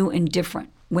something new and different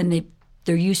when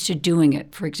they're used to doing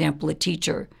it. For example, a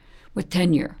teacher with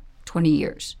tenure, 20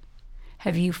 years.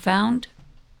 Have you found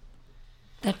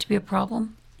that to be a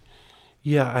problem?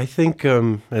 Yeah, I think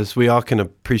as we all can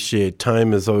appreciate,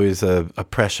 time is always a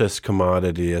precious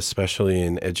commodity, especially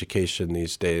in education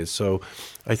these days. So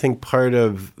I think part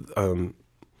of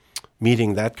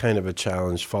meeting that kind of a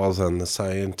challenge falls on the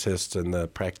scientists and the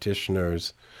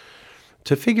practitioners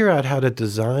to figure out how to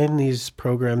design these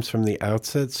programs from the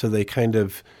outset so they kind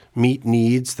of meet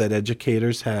needs that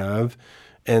educators have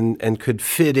and could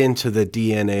fit into the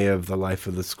DNA of the life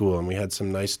of the school. And we had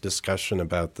some nice discussion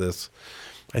about this.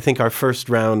 I think our first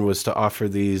round was to offer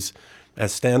these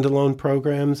as standalone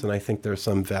programs, and I think there's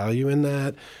some value in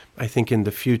that. I think in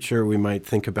the future we might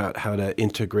think about how to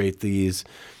integrate these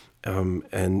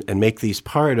and make these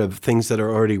part of things that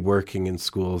are already working in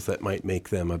schools that might make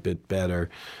them a bit better.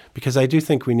 Because I do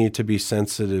think we need to be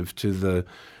sensitive to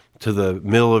the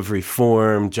mill of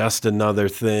reform, just another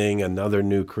thing, another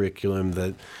new curriculum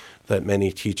that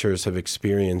many teachers have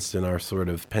experienced in our sort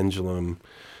of pendulum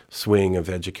swing of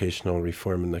educational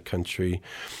reform in the country.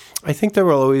 I think there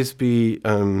will always be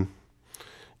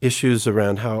issues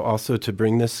around how also to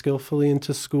bring this skillfully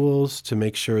into schools, to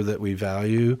make sure that we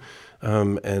value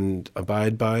and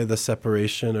abide by the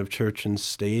separation of church and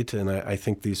state. And I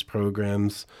think these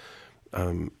programs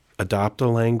adopt a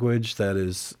language that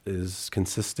is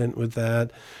consistent with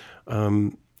that.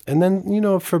 And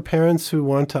then, for parents who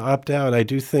want to opt out, I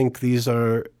do think these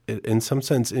are, in some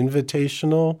sense,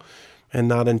 invitational and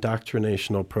not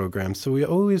indoctrinational programs. So we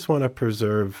always want to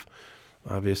preserve,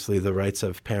 obviously, the rights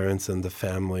of parents and the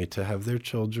family to have their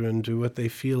children do what they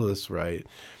feel is right.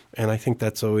 And I think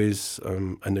that's always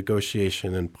a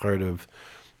negotiation and part of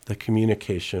the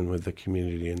communication with the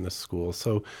community in the school.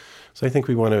 So I think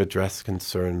we want to address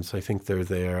concerns. I think they're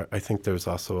there. I think there's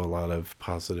also a lot of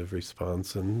positive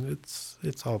response, and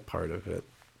it's all part of it.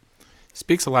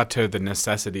 Speaks a lot to the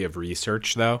necessity of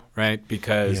research, though, right?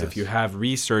 Because Yes. if you have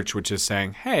research which is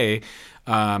saying, hey,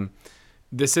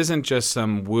 this isn't just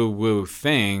some woo-woo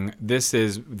thing. This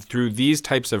is, through these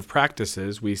types of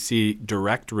practices, we see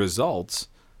direct results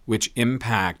which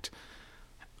impact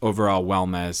overall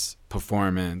wellness,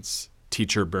 performance,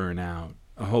 teacher burnout,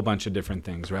 a whole bunch of different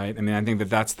things, right? I mean, I think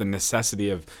that's the necessity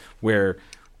of where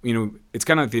it's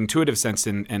kind of the intuitive sense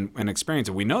and experience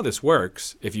of we know this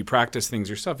works. If you practice things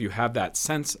yourself, you have that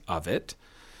sense of it.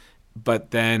 But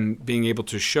then being able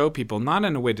to show people, not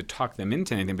in a way to talk them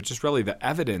into anything, but just really the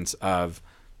evidence of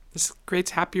this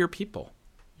creates happier people.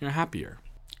 You're happier.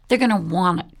 They're going to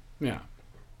want it Yeah.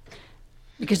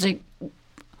 because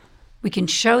we can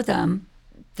show them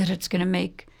that it's going to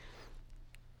make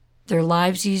their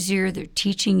lives easier, their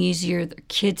teaching easier, their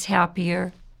kids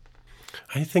happier.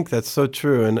 I think that's so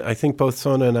true. And I think both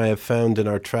Sona and I have found in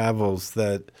our travels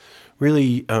that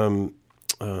really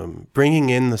bringing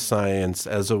in the science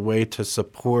as a way to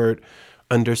support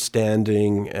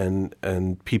understanding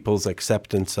and people's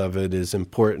acceptance of it is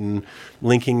important.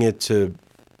 Linking it to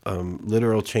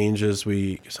literal changes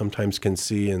we sometimes can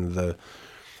see in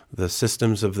the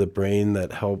systems of the brain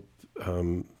that help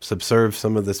subserve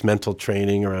some of this mental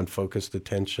training around focused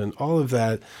attention. All of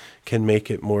that can make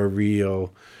it more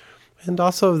real. And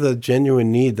also the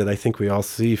genuine need that I think we all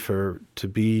see to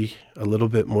be a little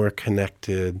bit more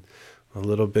connected, a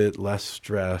little bit less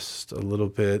stressed, a little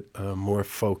bit more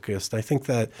focused. I think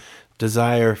that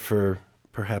desire for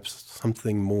perhaps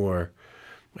something more,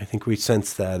 I think we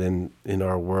sense that in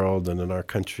our world and in our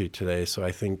country today. So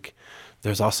I think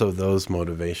there's also those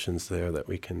motivations there that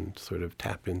we can sort of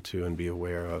tap into and be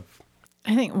aware of.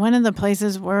 I think one of the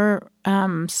places we're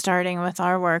starting with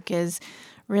our work is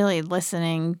really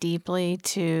listening deeply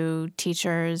to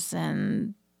teachers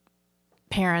and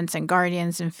parents and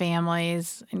guardians and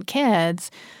families and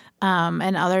kids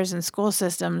and others in school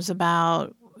systems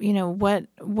about,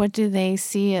 what do they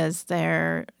see as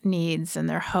their needs and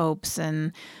their hopes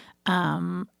and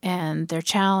their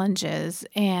challenges.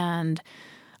 And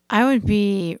I would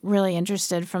be really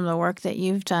interested from the work that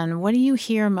you've done. What do you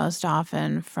hear most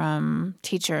often from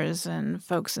teachers and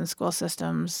folks in school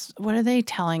systems? What are they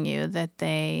telling you that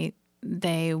they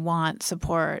want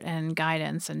support and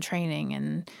guidance and training?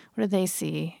 And what do they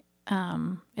see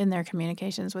in their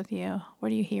communications with you?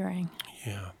 What are you hearing?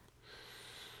 Yeah.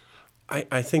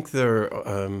 I think there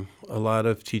are a lot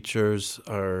of teachers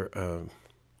are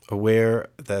aware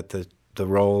that the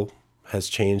role has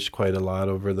changed quite a lot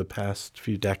over the past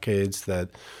few decades, that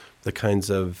the kinds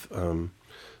of,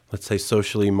 let's say,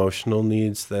 social emotional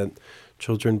needs that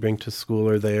children bring to school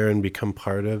are there and become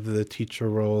part of the teacher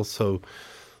role. So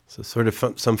sort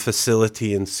of some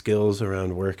facility and skills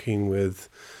around working with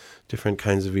different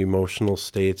kinds of emotional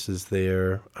states is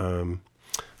there.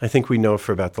 I think we know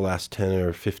for about the last 10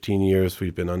 or 15 years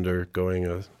we've been undergoing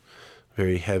a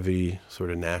very heavy sort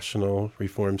of national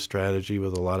reform strategy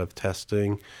with a lot of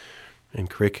testing and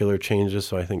curricular changes.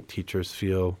 So I think teachers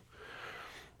feel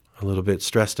a little bit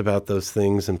stressed about those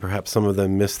things, and perhaps some of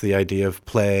them miss the idea of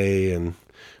play and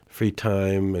free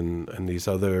time and these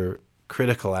other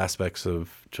critical aspects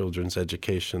of children's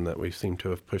education that we seem to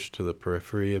have pushed to the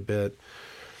periphery a bit.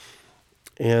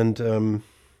 And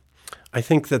I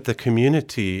think that the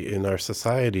community in our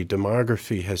society,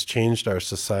 demography, has changed our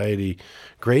society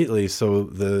greatly. So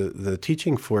the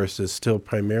teaching force is still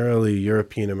primarily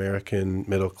European American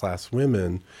middle-class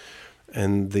women,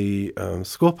 and the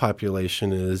school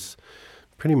population is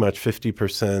pretty much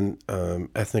 50%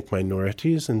 ethnic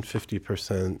minorities and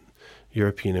 50%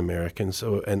 European Americans.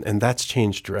 So and that's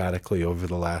changed radically over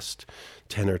the last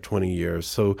 10 or 20 years.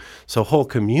 So whole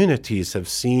communities have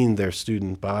seen their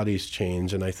student bodies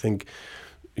change, and I think,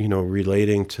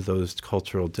 relating to those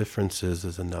cultural differences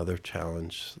is another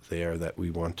challenge there that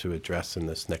we want to address in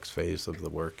this next phase of the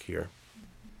work here.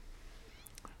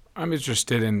 I'm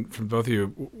interested in, from both of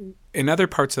you, in other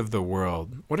parts of the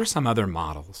world, what are some other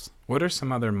models? What are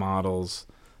some other models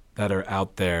that are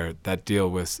out there that deal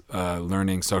with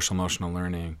learning, social emotional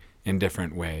learning in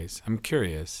different ways? I'm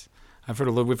curious. We've heard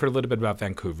a little bit about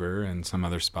Vancouver and some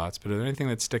other spots, but is there anything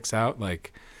that sticks out,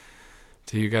 like,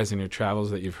 to you guys in your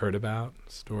travels that you've heard about,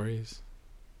 stories?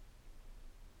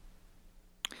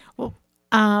 Well,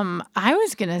 I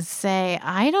was going to say,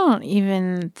 I don't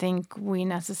even think we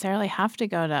necessarily have to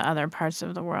go to other parts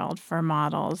of the world for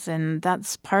models. And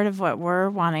that's part of what we're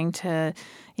wanting to,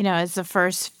 as the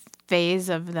first phase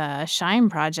of the SHINE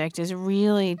project, is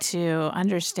really to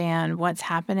understand what's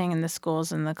happening in the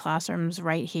schools and the classrooms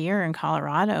right here in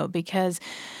Colorado, because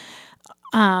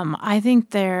I think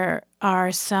there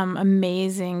are some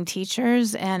amazing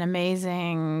teachers and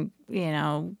amazing,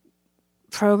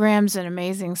 programs and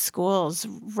amazing schools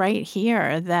right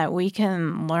here that we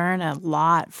can learn a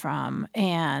lot from.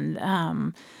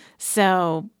 And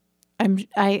so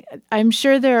I'm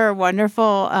sure there are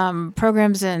wonderful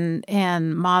programs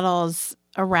and models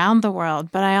around the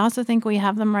world, but I also think we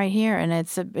have them right here, and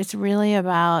it's really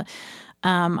about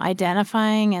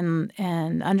identifying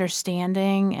and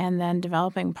understanding, and then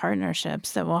developing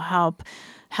partnerships that will help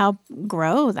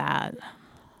grow that.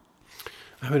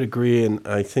 I would agree, and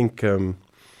I think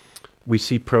we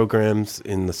see programs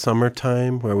in the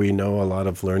summertime where we know a lot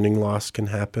of learning loss can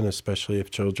happen, especially if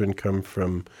children come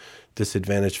from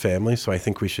disadvantaged families. So I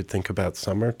think we should think about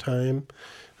summertime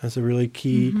as a really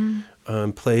key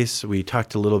place. We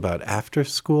talked a little about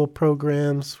after-school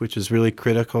programs, which is really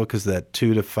critical because that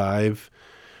 2 to 5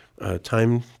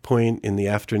 time point in the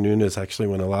afternoon is actually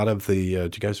when a lot of the, do you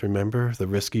guys remember, the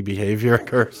risky behavior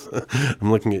occurs? I'm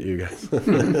looking at you guys.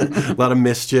 A lot of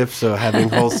mischief, so having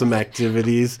wholesome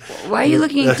activities. Why are you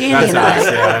looking at Danny and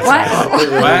I?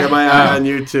 I got my eye on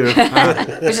you too.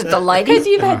 Is it the lighting? Because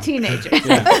you've had teenagers.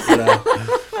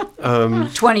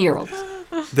 20-year-olds.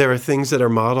 There are things that are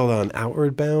modeled on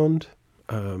Outward Bound,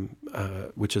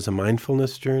 which is a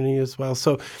mindfulness journey as well.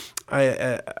 So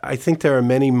I think there are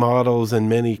many models and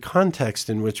many contexts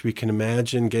in which we can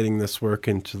imagine getting this work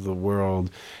into the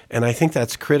world. And I think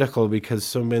that's critical because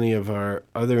so many of our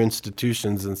other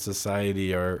institutions in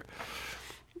society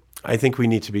I think we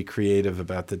need to be creative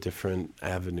about the different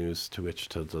avenues to which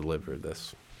to deliver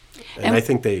this. And I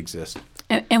think they exist.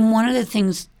 And one of the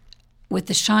things with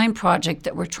the SHINE project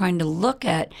that we're trying to look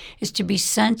at is to be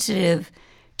sensitive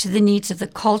to the needs of the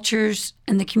cultures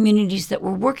and the communities that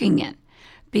we're working in,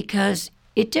 because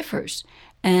it differs.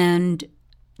 And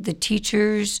the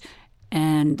teachers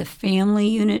and the family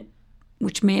unit,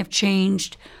 which may have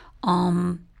changed,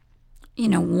 one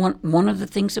of the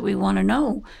things that we want to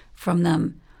know from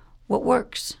them, what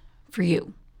works for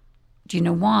you? Do you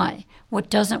know why? What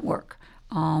doesn't work?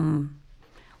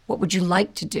 What would you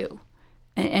like to do?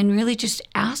 And really just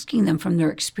asking them from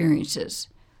their experiences.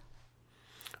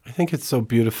 I think it's so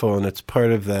beautiful, and it's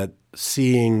part of that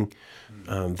seeing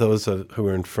those who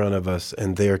are in front of us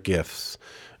and their gifts,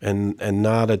 and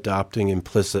not adopting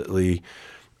implicitly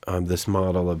this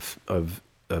model of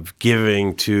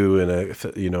giving to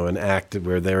an act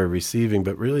where they're receiving,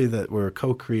 but really that we're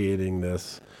co-creating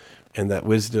this and that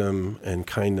wisdom and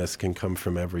kindness can come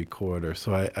from every quarter.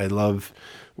 So I love,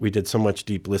 we did so much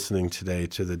deep listening today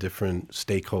to the different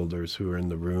stakeholders who are in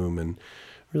the room and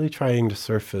really trying to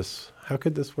surface, how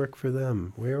could this work for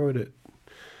them? Where would it,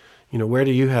 where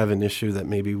do you have an issue that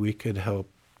maybe we could help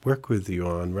work with you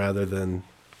on, rather than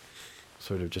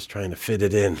sort of just trying to fit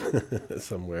it in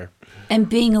somewhere. And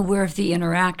being aware of the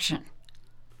interaction.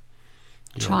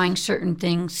 Yes. Trying certain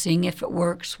things, seeing if it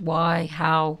works, why,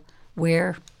 how,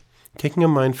 where. Taking a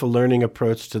mindful learning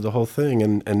approach to the whole thing,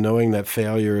 and knowing that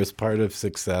failure is part of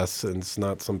success and it's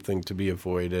not something to be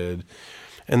avoided.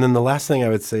 And then the last thing I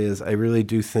would say is I really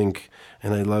do think,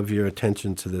 and I love your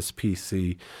attention to this piece,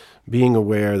 being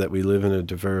aware that we live in a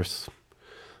diverse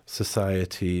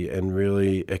society and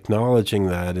really acknowledging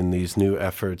that in these new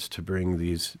efforts to bring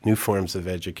these new forms of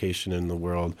education in the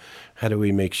world. How do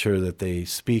we make sure that they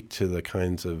speak to the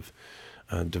kinds of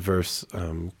diverse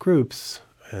groups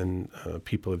and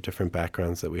people of different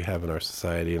backgrounds that we have in our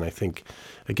society? And I think,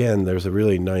 again, there's a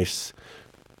really nice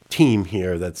team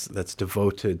here that's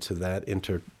devoted to that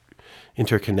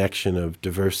interconnection of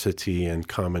diversity and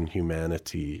common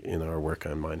humanity in our work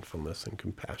on mindfulness and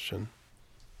compassion.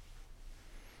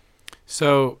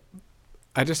 So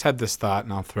I just had this thought,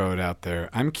 and I'll throw it out there.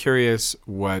 I'm curious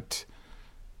what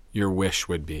your wish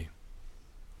would be.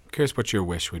 I'm curious what your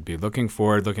wish would be. Looking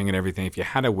forward, looking at everything, if you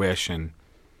had a wish and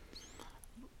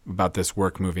about this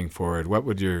work moving forward, what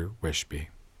would your wish be?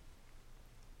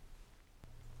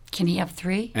 Can he have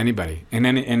three? Anybody. And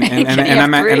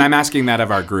I'm asking that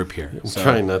of our group here. I'm So.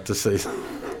 trying not to say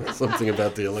something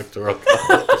about the Electoral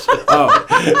College.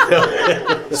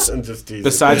 I'm just teasing.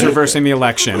 Besides reversing the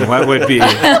election, what would be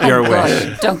your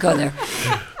wish? Don't go there.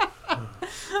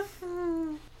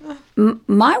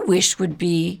 My wish would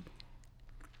be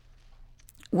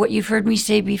what you've heard me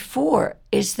say before,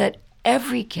 is that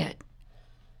every kid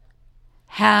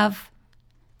have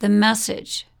the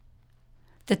message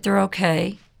that they're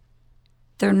okay,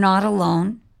 they're not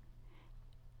alone,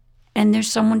 and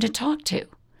there's someone to talk to.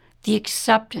 The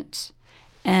acceptance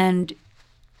and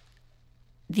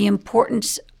the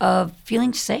importance of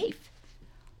feeling safe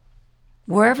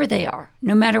wherever they are,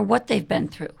 no matter what they've been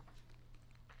through,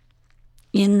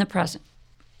 in the present.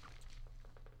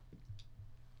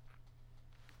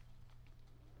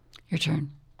 Your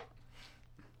turn.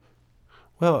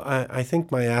 Well, I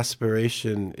think my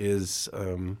aspiration is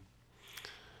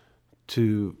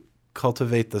to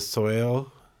cultivate the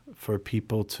soil for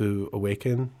people to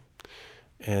awaken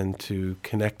and to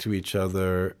connect to each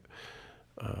other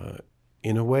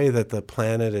in a way that the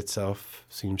planet itself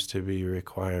seems to be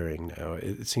requiring now.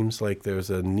 It seems like there's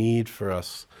a need for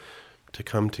us to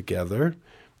come together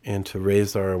and to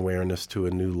raise our awareness to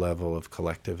a new level of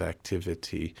collective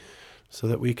activity so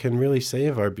that we can really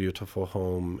save our beautiful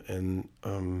home and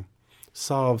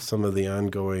solve some of the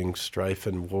ongoing strife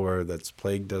and war that's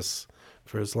plagued us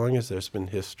for as long as there's been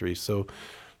history. So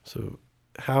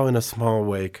how in a small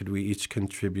way could we each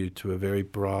contribute to a very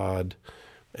broad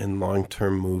and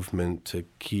long-term movement to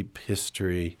keep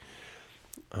history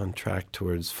on track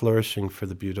towards flourishing for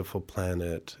the beautiful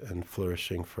planet and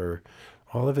flourishing for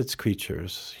all of its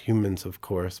creatures, humans, of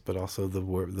course, but also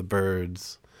the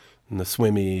birds and the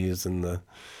swimmies and the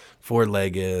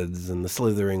four-leggeds and the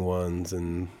slithering ones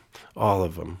and all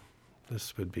of them.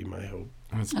 This would be my hope.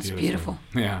 That's beautiful.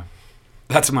 Yeah.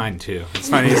 That's mine too. It's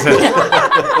funny you said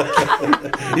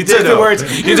you took the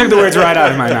words right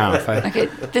out of my mouth. Okay,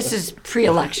 this is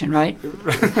pre-election, right?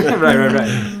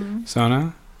 Right.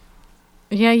 Sona?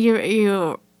 Yeah,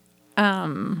 you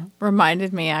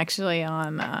reminded me actually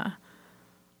on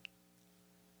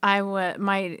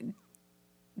my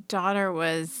daughter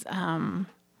was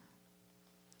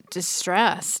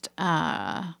distressed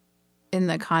in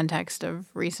the context of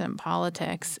recent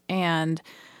politics, and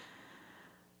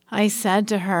I said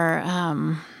to her,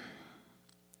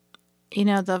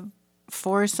 the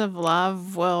force of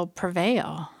love will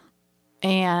prevail.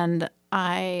 And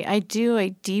I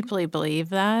deeply believe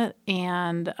that.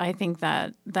 And I think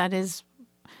that's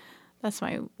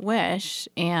my wish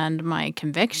and my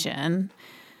conviction.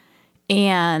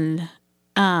 And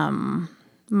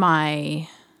my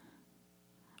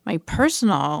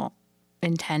personal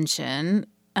intention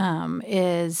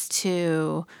is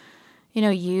to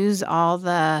use all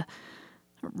the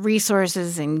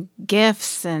resources and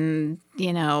gifts and,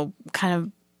 kind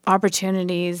of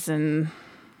opportunities and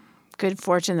good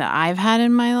fortune that I've had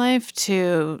in my life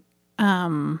to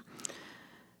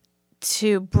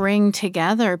bring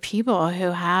together people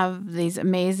who have these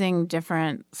amazing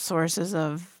different sources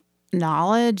of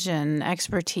knowledge and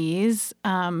expertise,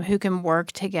 who can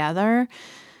work together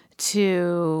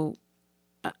to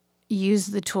use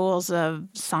the tools of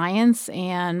science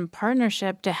and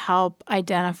partnership to help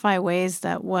identify ways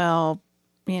that will,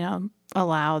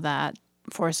 allow that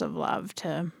force of love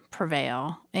to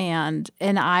prevail. And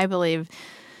I believe,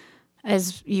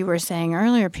 as you were saying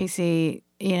earlier, PC,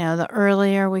 the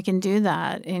earlier we can do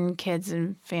that in kids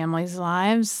and families'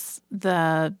 lives,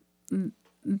 the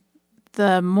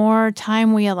more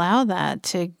time we allow that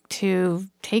to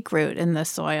take root in the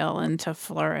soil and to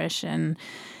flourish. And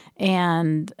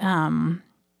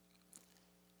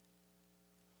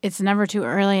it's never too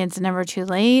early. It's never too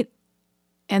late.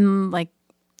 And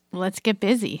let's get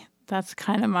busy. That's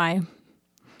kind of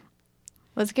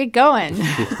let's get going.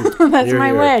 That's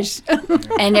my wish.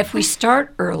 And if we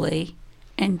start early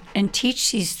and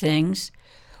teach these things,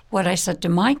 what I said to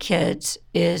my kids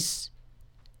is,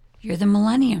 you're the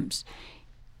millenniums.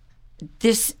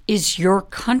 This is your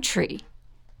country.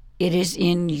 It is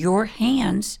in your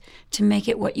hands to make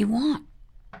it what you want.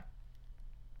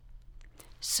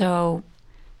 So,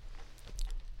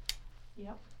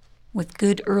 with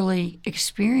good early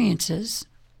experiences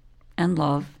and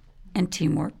love and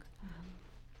teamwork.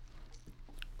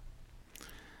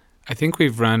 I think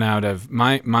we've run out of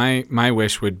my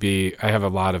wish would be, I have a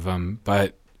lot of them,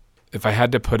 but if I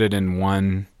had to put it in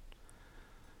one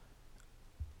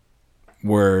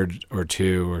word or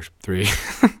two or three,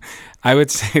 I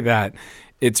would say that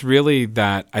it's really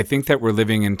that I think that we're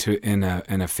living in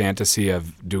a fantasy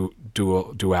of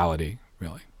duality,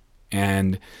 really.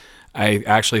 And I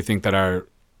actually think that our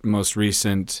most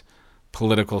recent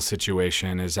political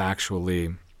situation is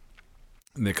actually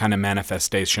the kind of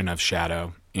manifestation of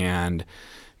shadow and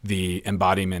the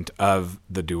embodiment of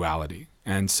the duality.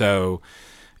 And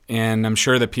I'm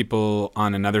sure that people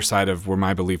on another side of where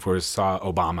my belief was saw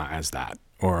Obama as that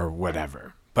or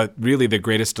whatever. But really the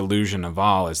greatest illusion of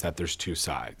all is that there's two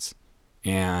sides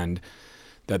and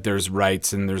that there's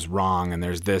rights and there's wrong and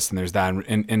there's this and there's that.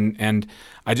 And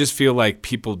I just feel like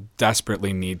people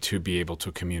desperately need to be able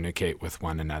to communicate with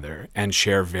one another and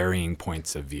share varying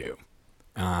points of view.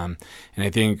 And I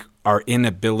think our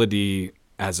inability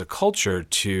as a culture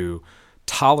to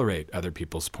tolerate other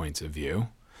people's points of view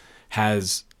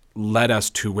has led us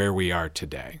to where we are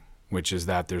today, which is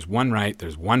that there's one right,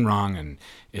 there's one wrong, and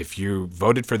if you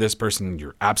voted for this person,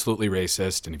 you're absolutely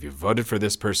racist, and if you voted for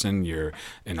this person, you're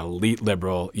an elite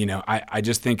liberal. I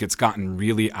just think it's gotten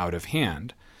really out of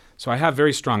hand. So I have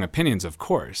very strong opinions, of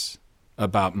course,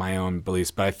 about my own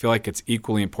beliefs, but I feel like it's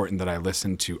equally important that I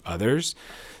listen to others.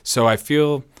 So I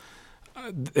feel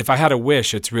if I had a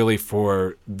wish, it's really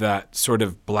for that sort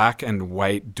of black and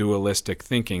white dualistic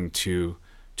thinking to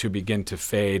begin to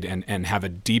fade and have a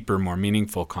deeper, more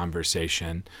meaningful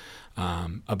conversation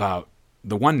about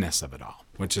the oneness of it all,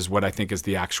 which is what I think is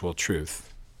the actual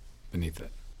truth beneath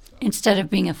it. Instead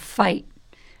of being a fight,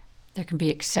 there can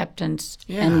be acceptance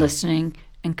and listening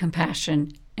and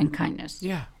compassion and kindness.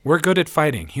 Yeah, we're good at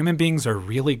fighting. Human beings are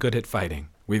really good at fighting.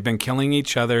 We've been killing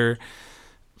each other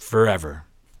forever.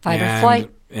 Fight or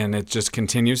flight. And it just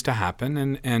continues to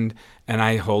happen. And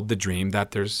I hold the dream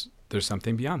that there's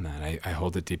something beyond that. I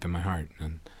hold it deep in my heart.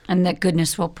 And that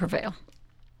goodness will prevail.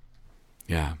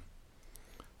 Yeah.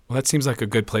 Well, that seems like a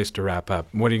good place to wrap up.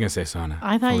 What are you going to say, Sona?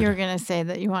 I thought you were going to say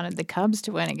that you wanted the Cubs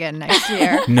to win again next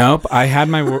year. Nope. I had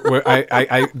my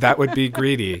that would be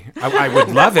greedy. I would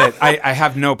love it. I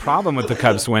have no problem with the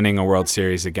Cubs winning a World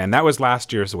Series again. That was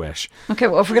last year's wish. Okay,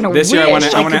 well, if we're going to wish, this year I want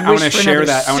to share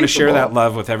that. I want to share Bowl. that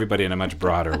love with everybody in a much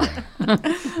broader way.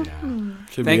 Yeah.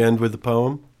 Should we end with a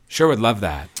poem? Sure, would love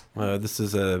that. This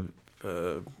is a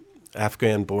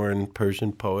Afghan-born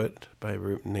Persian poet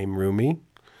named Rumi.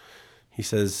 He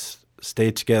says,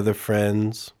 "Stay together,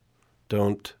 friends.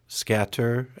 Don't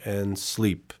scatter and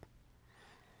sleep.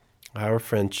 Our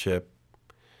friendship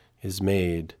is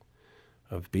made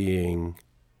of being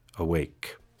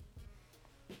awake."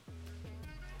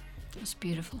 That's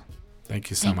beautiful. Thank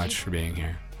you so much for being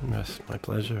here. Yes, my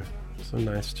pleasure. So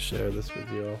nice to share this with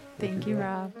you all. Thank you,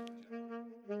 Rob.